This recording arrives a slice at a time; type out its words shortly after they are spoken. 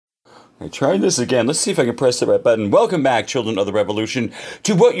I tried this again. Let's see if I can press the right button. Welcome back, children of the revolution,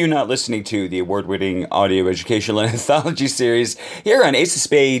 to What You're Not Listening To, the award-winning audio educational anthology series here on Ace of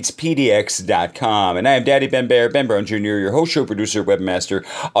Spades, PDX.com. And I am Daddy Ben Bear, Ben Brown Jr., your host, show producer, webmaster,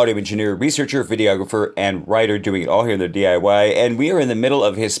 audio engineer, researcher, videographer, and writer, doing it all here in the DIY. And we are in the middle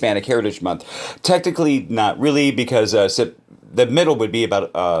of Hispanic Heritage Month. Technically, not really, because the middle would be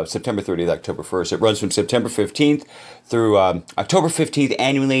about September 30th, October 1st. It runs from September 15th through October 15th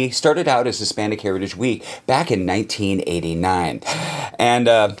annually. Started out as Hispanic Heritage Week back in 1989. And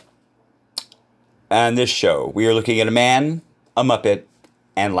on this show, we are looking at a man, a Muppet,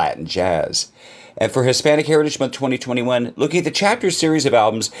 and Latin jazz. And for Hispanic Heritage Month 2021, looking at the chapter series of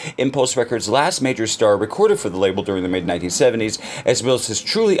albums Impulse Records' last major star recorded for the label during the mid-1970s, as well as his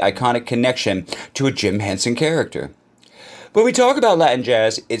truly iconic connection to a Jim Henson character. When we talk about Latin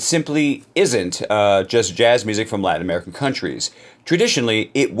jazz, it simply isn't just jazz music from Latin American countries.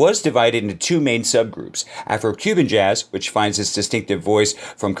 Traditionally, it was divided into two main subgroups: Afro-Cuban jazz, which finds its distinctive voice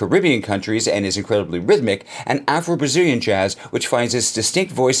from Caribbean countries and is incredibly rhythmic, and Afro-Brazilian jazz, which finds its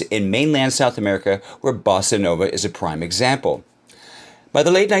distinct voice in mainland South America, where bossa nova is a prime example. By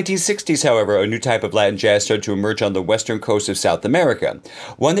the late 1960s, however, a new type of Latin jazz started to emerge on the western coast of South America,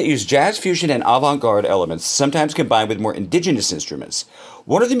 one that used jazz fusion and avant-garde elements, sometimes combined with more indigenous instruments.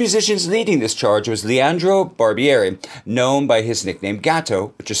 One of the musicians leading this charge was Leandro Barbieri, known by his nickname Gato,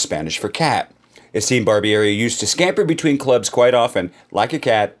 which is Spanish for cat. It seemed Barbieri used to scamper between clubs quite often, like a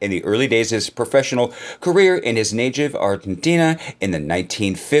cat, in the early days of his professional career in his native Argentina in the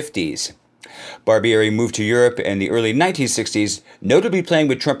 1950s. Barbieri moved to Europe in the early 1960s, notably playing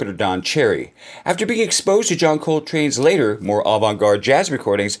with trumpeter Don Cherry. After being exposed to John Coltrane's later, more avant-garde jazz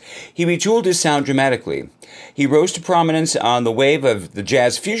recordings, he retooled his sound dramatically. He rose to prominence on the wave of the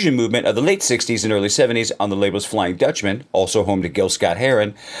jazz fusion movement of the late 60s and early 70s on the labels Flying Dutchman, also home to Gil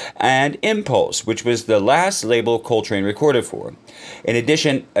Scott-Heron, and Impulse, which was the last label Coltrane recorded for. In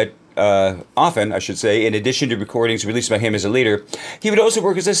addition to recordings released by him as a leader, he would also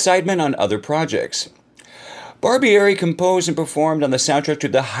work as a sideman on other projects. Barbieri composed and performed on the soundtrack to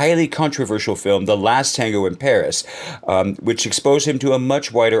the highly controversial film The Last Tango in Paris, which exposed him to a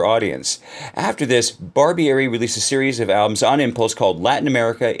much wider audience. After this, Barbieri released a series of albums on Impulse called Latin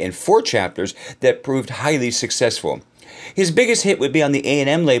America in 4 chapters that proved highly successful. His biggest hit would be on the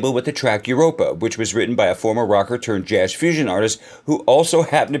A&M label with the track Europa, which was written by a former rocker turned jazz fusion artist who also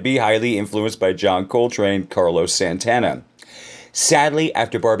happened to be highly influenced by John Coltrane, Carlos Santana. Sadly,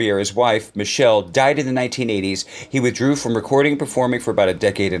 after Barbieri's wife, Michelle, died in the 1980s, he withdrew from recording and performing for about a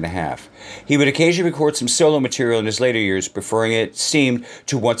decade and a half. He would occasionally record some solo material in his later years, preferring, it seemed,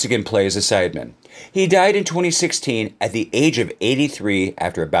 to once again play as a sideman. He died in 2016 at the age of 83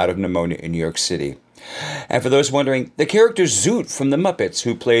 after a bout of pneumonia in New York City. And for those wondering, the character Zoot from The Muppets,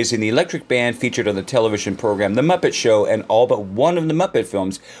 who plays in the electric band featured on the television program The Muppet Show and all but one of the Muppet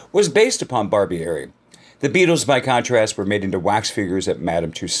films, was based upon Barbieri. The Beatles, by contrast, were made into wax figures at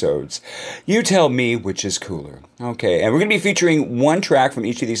Madame Tussauds. You tell me which is cooler. Okay, and we're going to be featuring one track from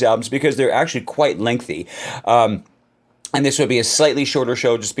each of these albums because they're actually quite lengthy. And this will be a slightly shorter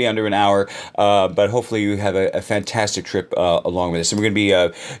show, just be under an hour, but hopefully you have a fantastic trip along with us. And we're going to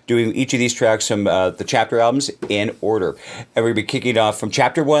be doing each of these tracks from the chapter albums in order. And we're going to be kicking off from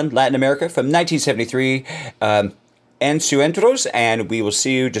Chapter 1, Latin America, from 1973, Encuentros, and we will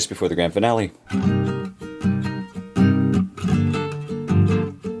see you just before the grand finale.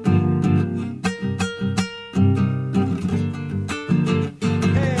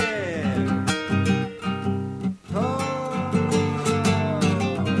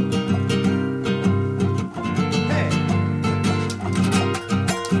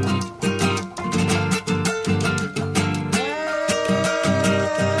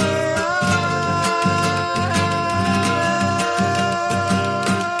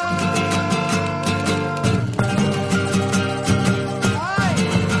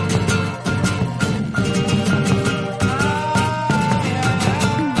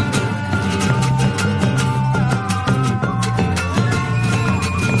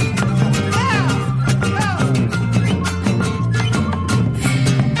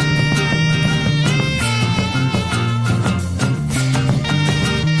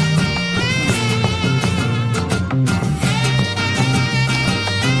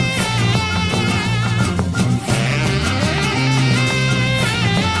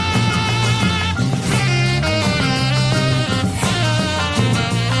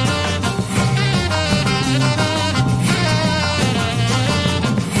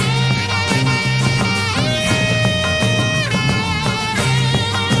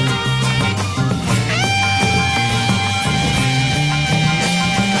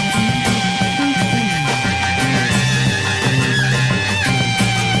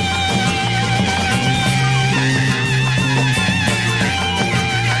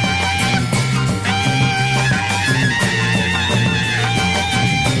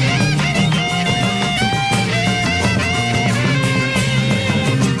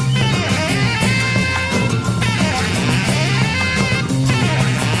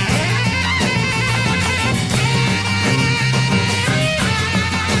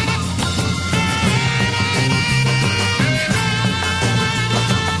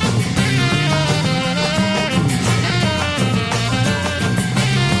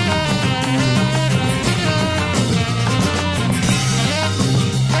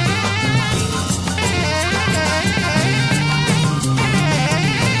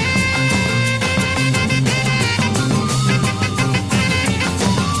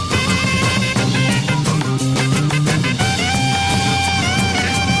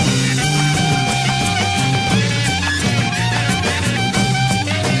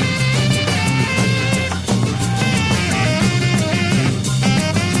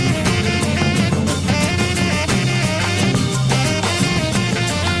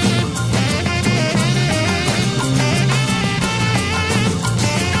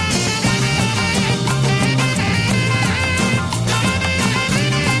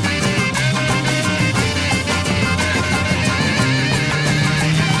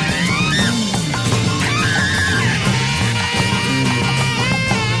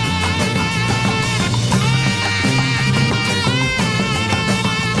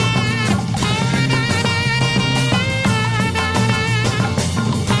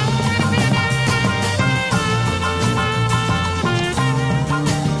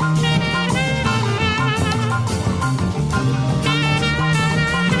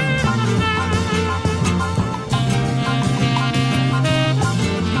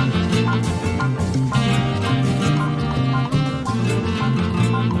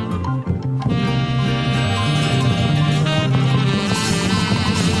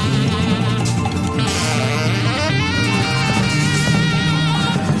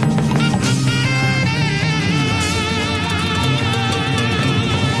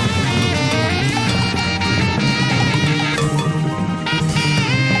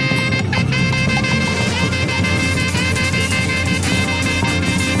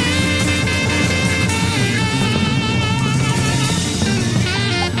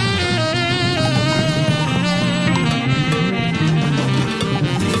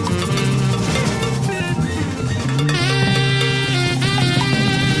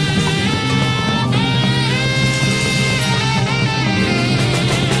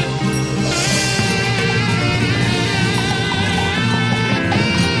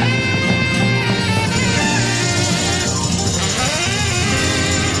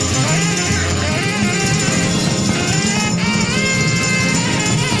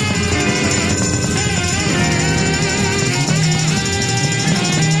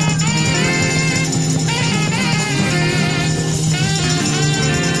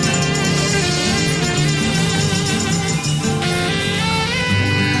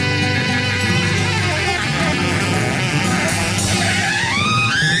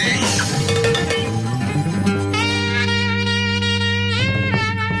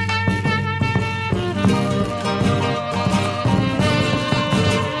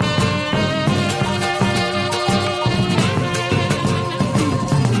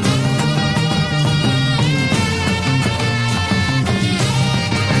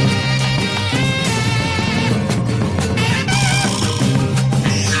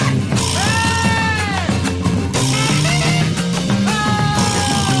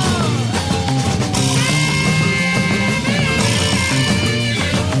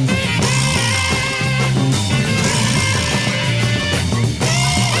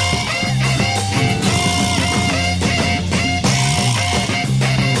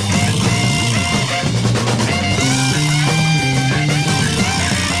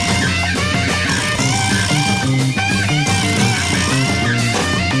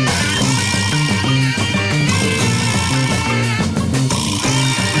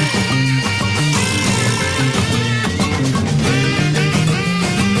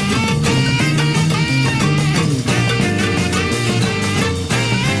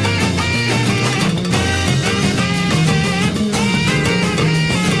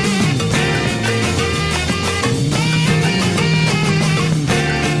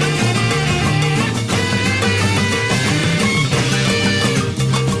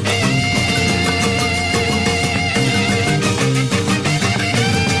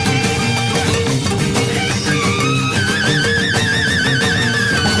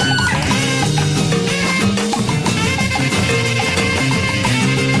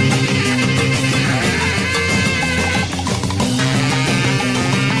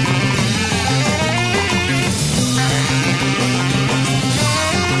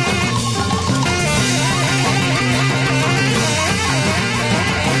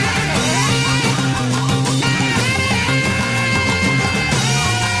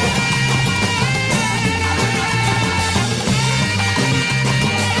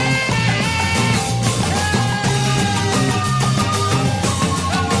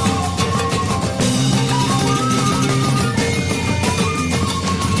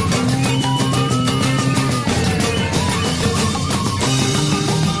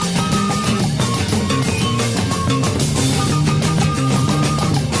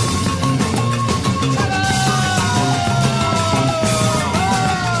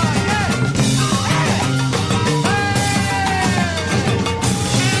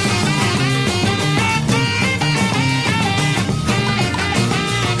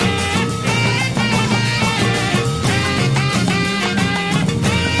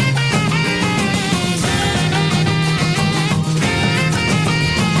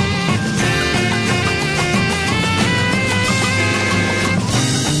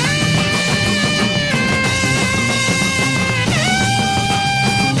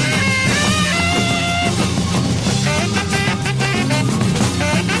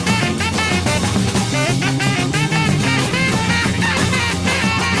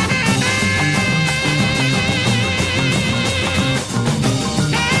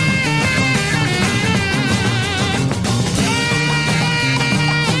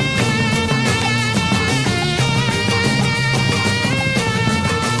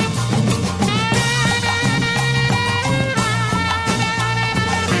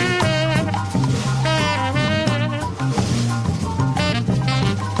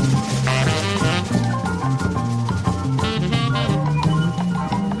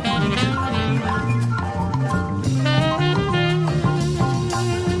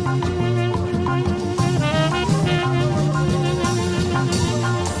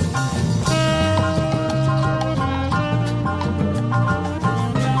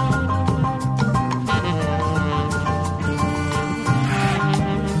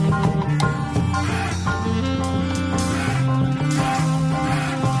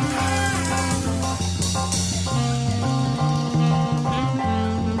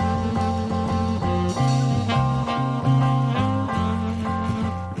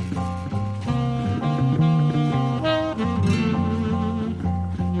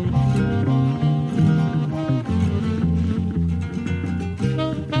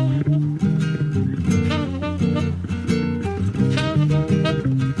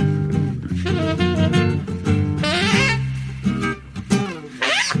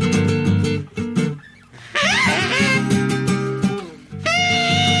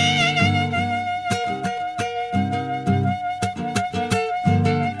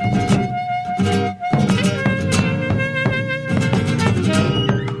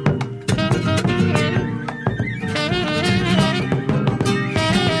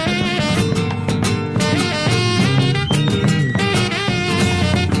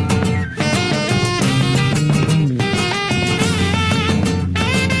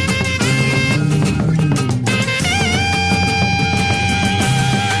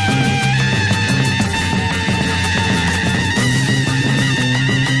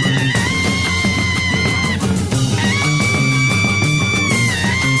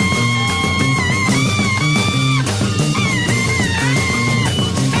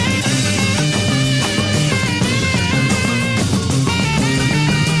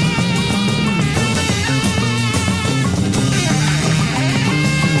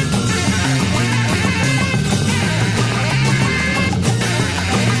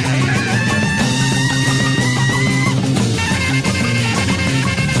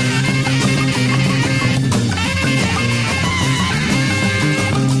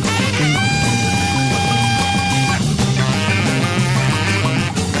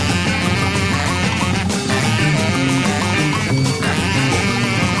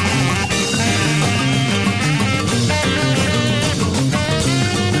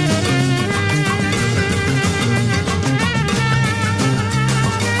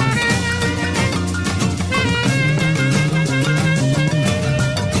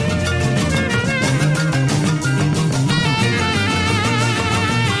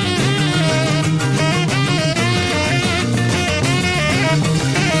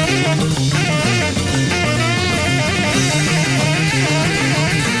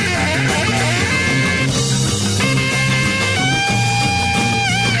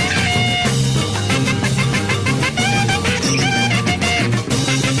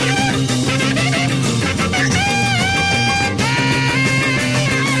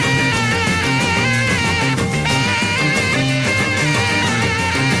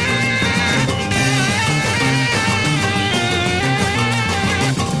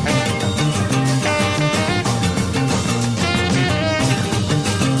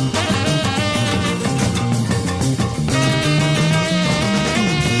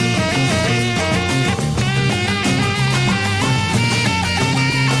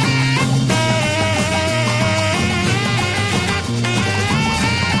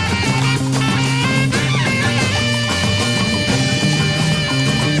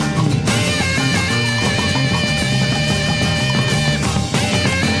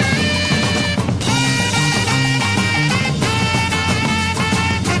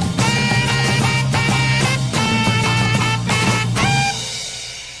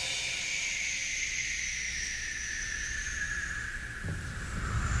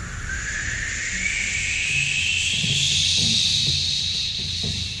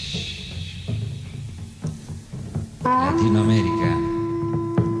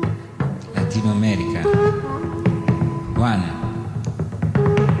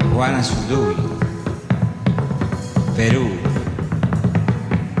 Juana Zurduy, Perú,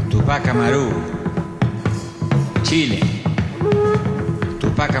 Tupac Amaru, Chile,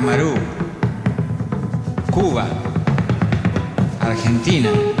 Tupac Amaru, Cuba, Argentina,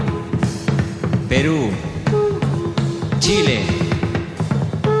 Perú, Chile,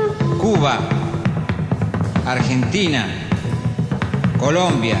 Cuba, Argentina,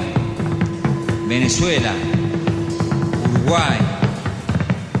 Colombia, Venezuela, Uruguay,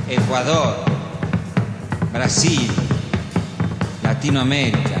 Ecuador, Brasil,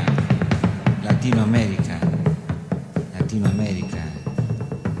 Latinoamérica, Latinoamérica, Latinoamérica.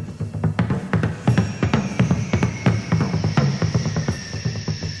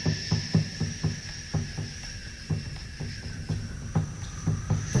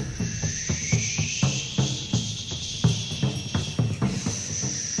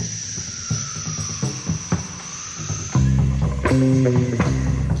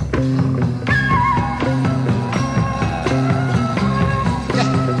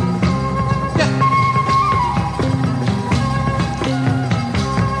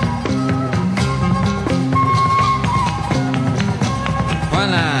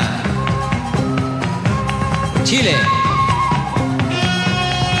 Chile,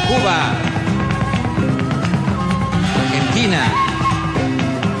 Cuba, Argentina,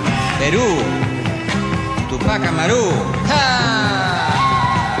 Perú, Tupac Amaru. ¡Ja!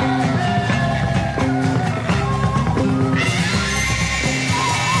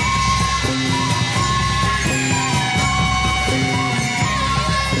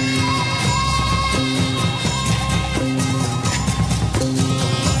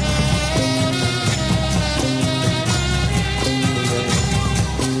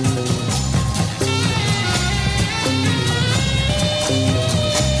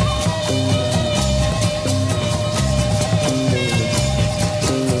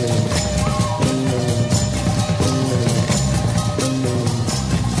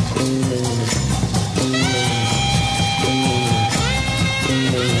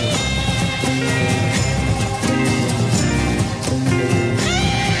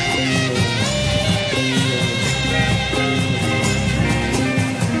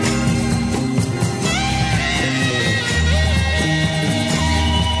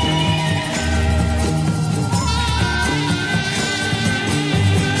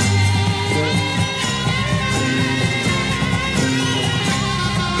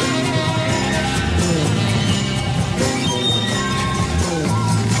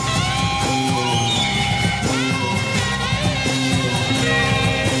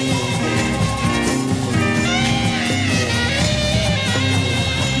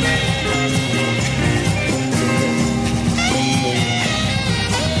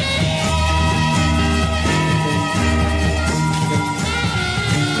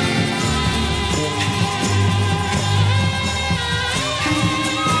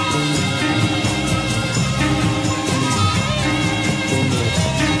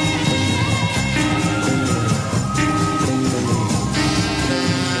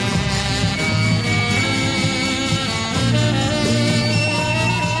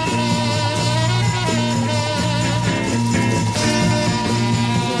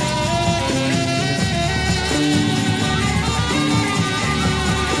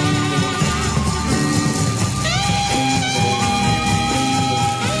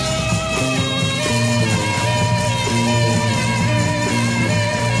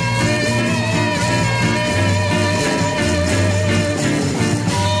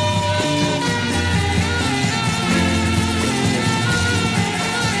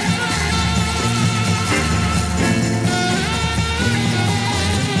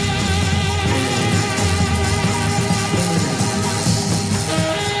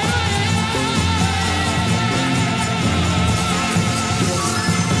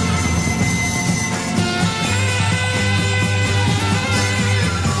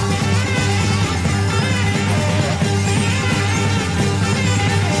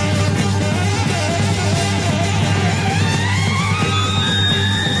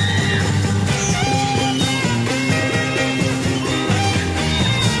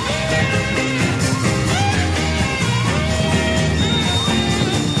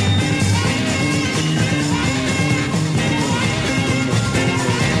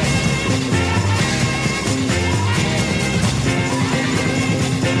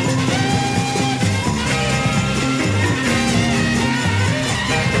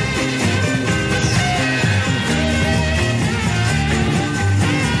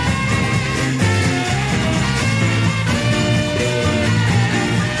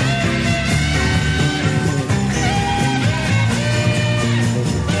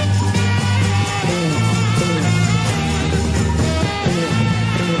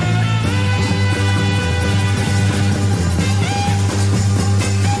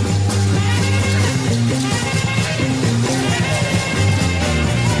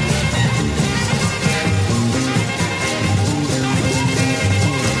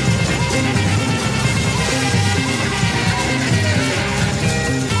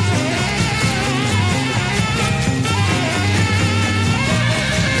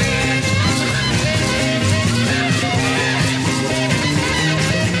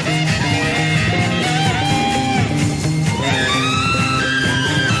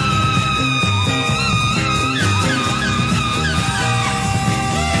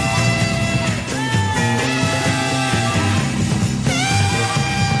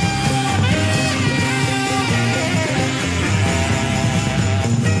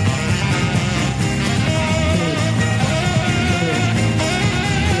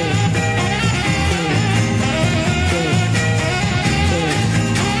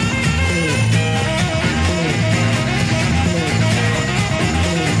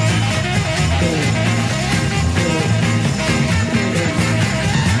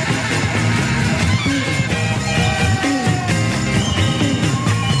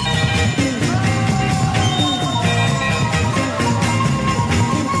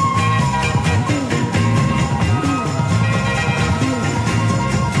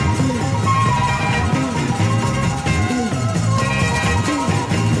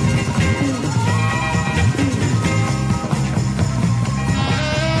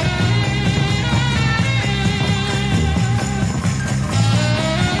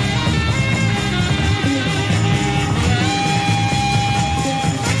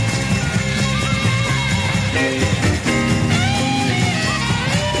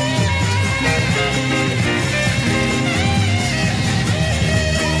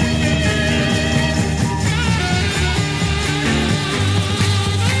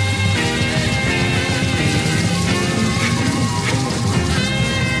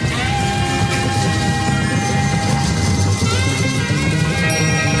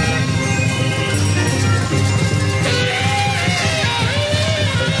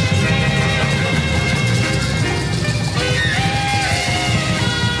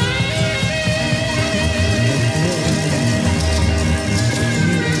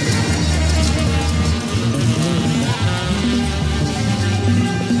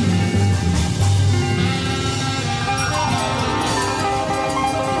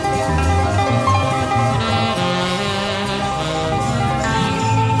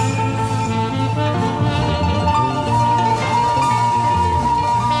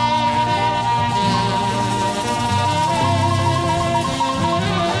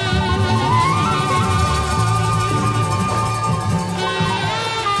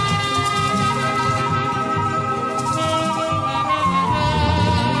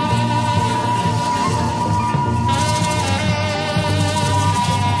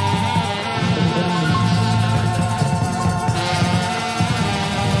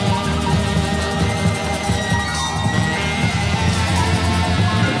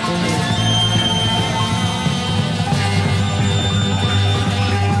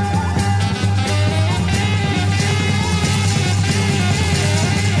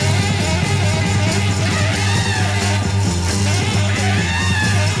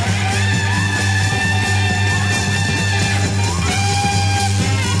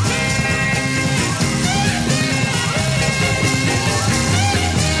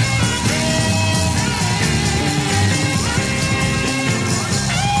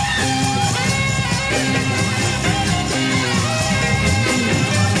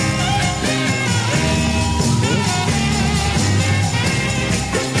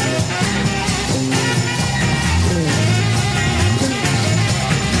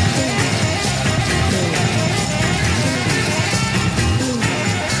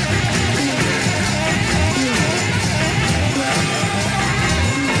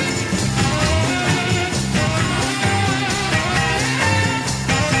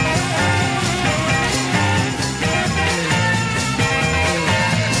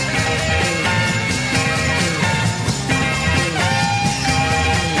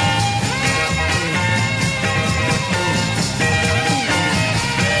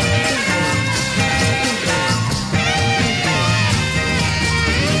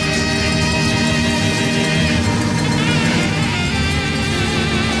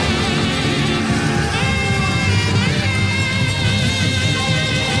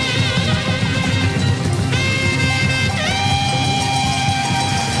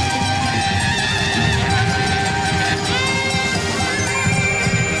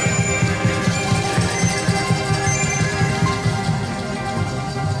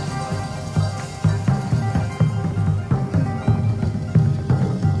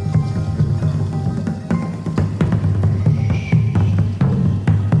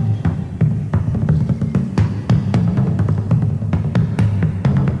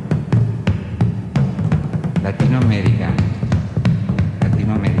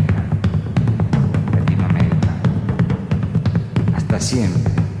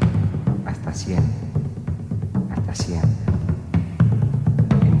 siempre, hasta siempre, hasta siempre.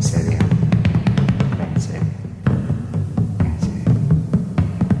 En serio, en serio, en serio.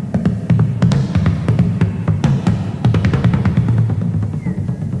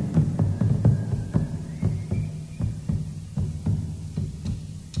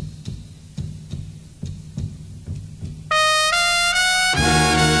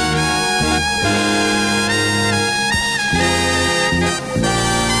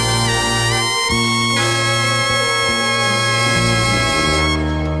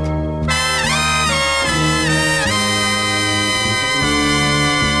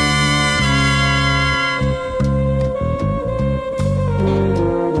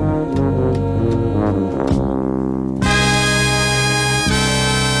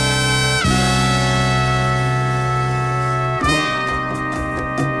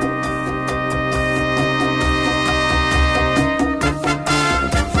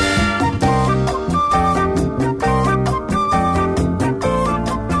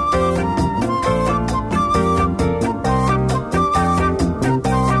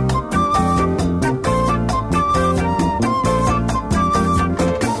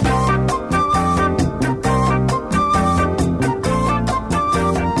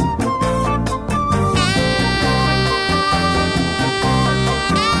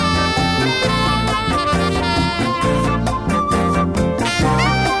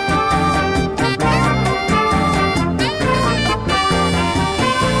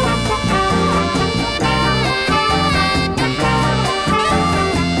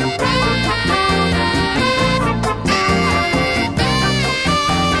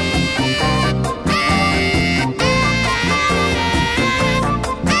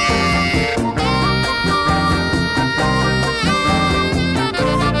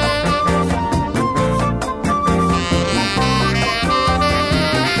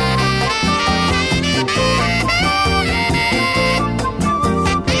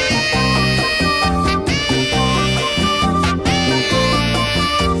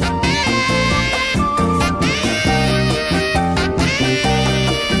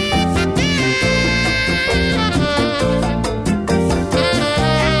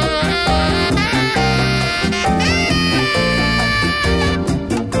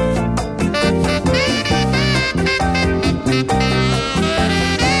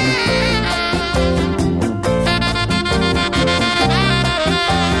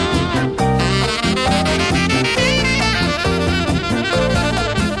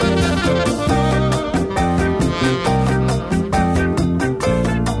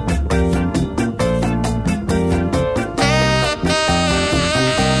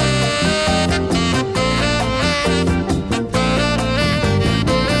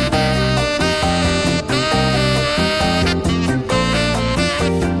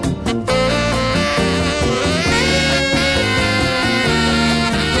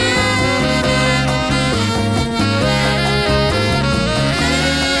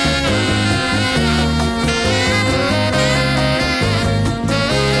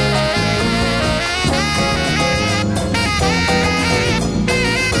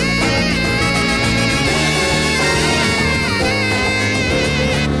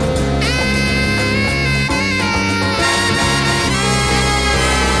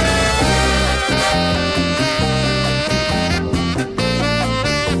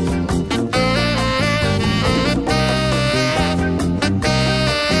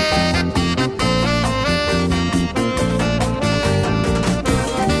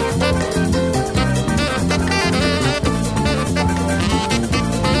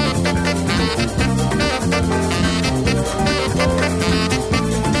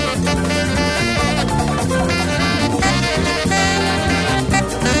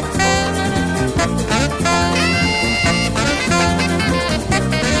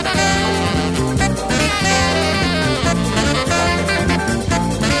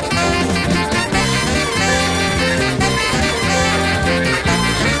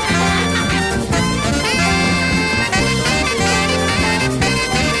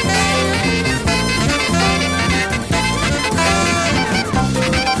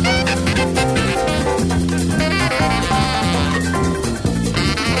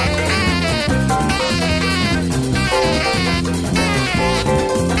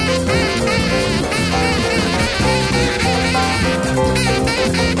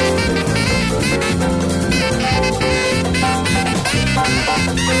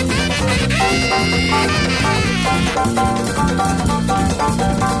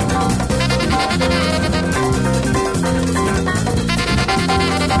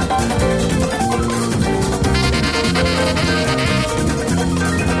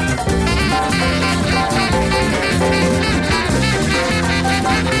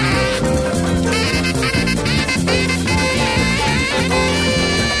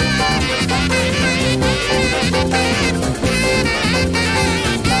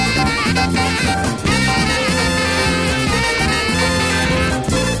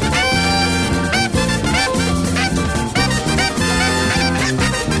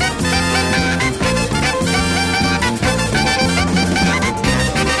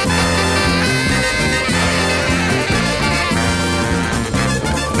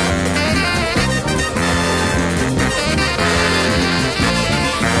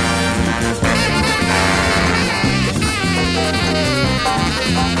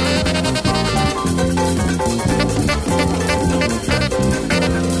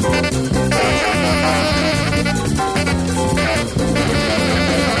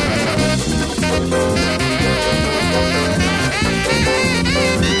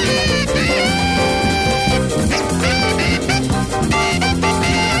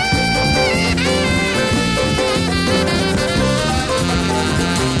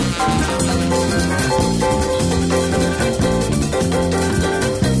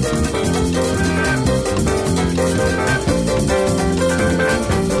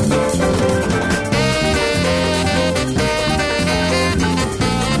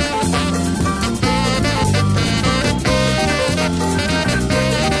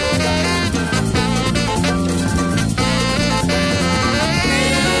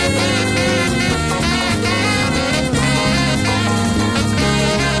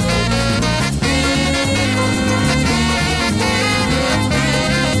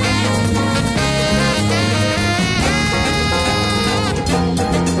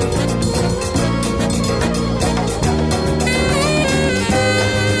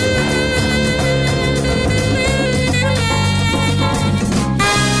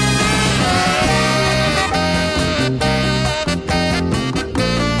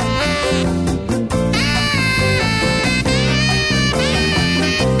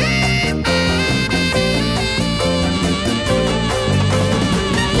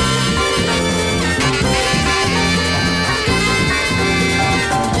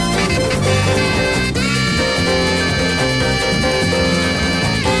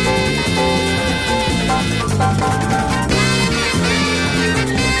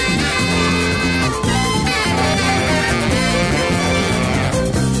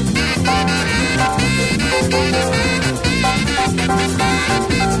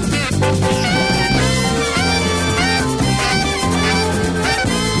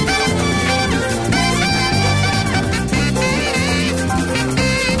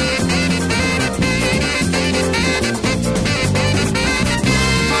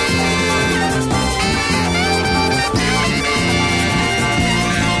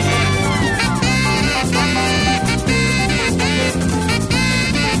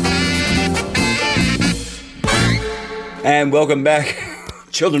 And welcome back,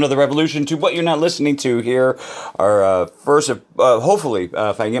 children of the revolution, to what you're not listening to here. Our first, hopefully,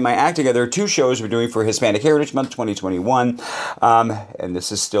 if I can get my act together, 2 shows we're doing for Hispanic Heritage Month 2021. And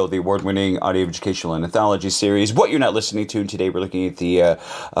this is still the award-winning audio educational and anthology series. What you're not listening to today, we're looking at the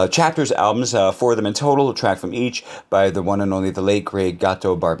chapters albums, 4 of them in total, a track from each, by the one and only the late great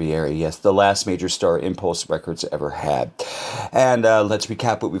Gato Barbieri. Yes, the last major star Impulse Records ever had. And let's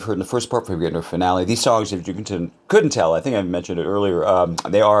recap what we've heard in the first part before we get into the finale. These songs, if you couldn't tell, I think I mentioned it earlier,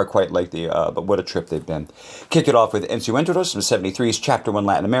 they are quite like the, but what a trip they've been. Kick it off with Encuentros from 73's Chapter 1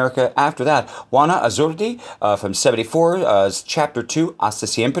 Latin America. After that, Juana Azurdi from 74, Chapter 2 Hasta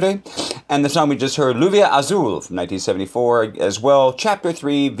Siempre. And the song we just heard, Lluvia Azul from 1974 as well. Chapter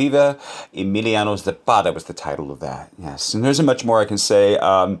 3, Viva Emiliano Zapata was the title of that. Yes, and there isn't much more I can say.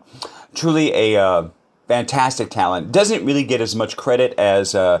 Truly a fantastic talent. Doesn't really get as much credit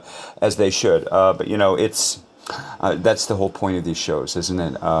as they should. But, you know, it's... that's the whole point of these shows, isn't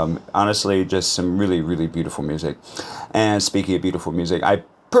it? Honestly, just some really, really beautiful music. And speaking of beautiful music, I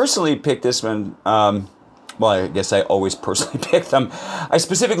personally picked this one. Well, I guess I always personally pick them. I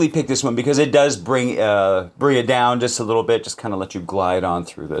specifically picked this one because it does bring it down just a little bit, just kind of let you glide on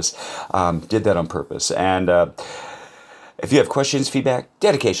through this. Did that on purpose. And if you have questions, feedback,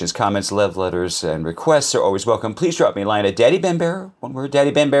 dedications, comments, love letters, and requests are always welcome. Please drop me a line at daddybenbear, one word,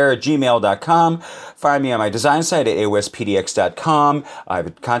 daddybenbear@gmail.com. Find me on my design site at aospdx.com. I have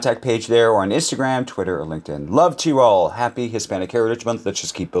a contact page there, or on Instagram, Twitter, or LinkedIn. Love to you all. Happy Hispanic Heritage Month. Let's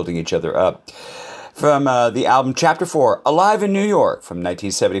just keep building each other up. From the album Chapter 4, Alive in New York from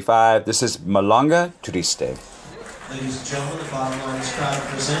 1975, this is Milonga Triste. Ladies and gentlemen, the bottom line is proud to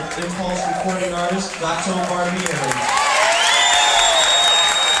present Impulse recording artist Gato Barbieri.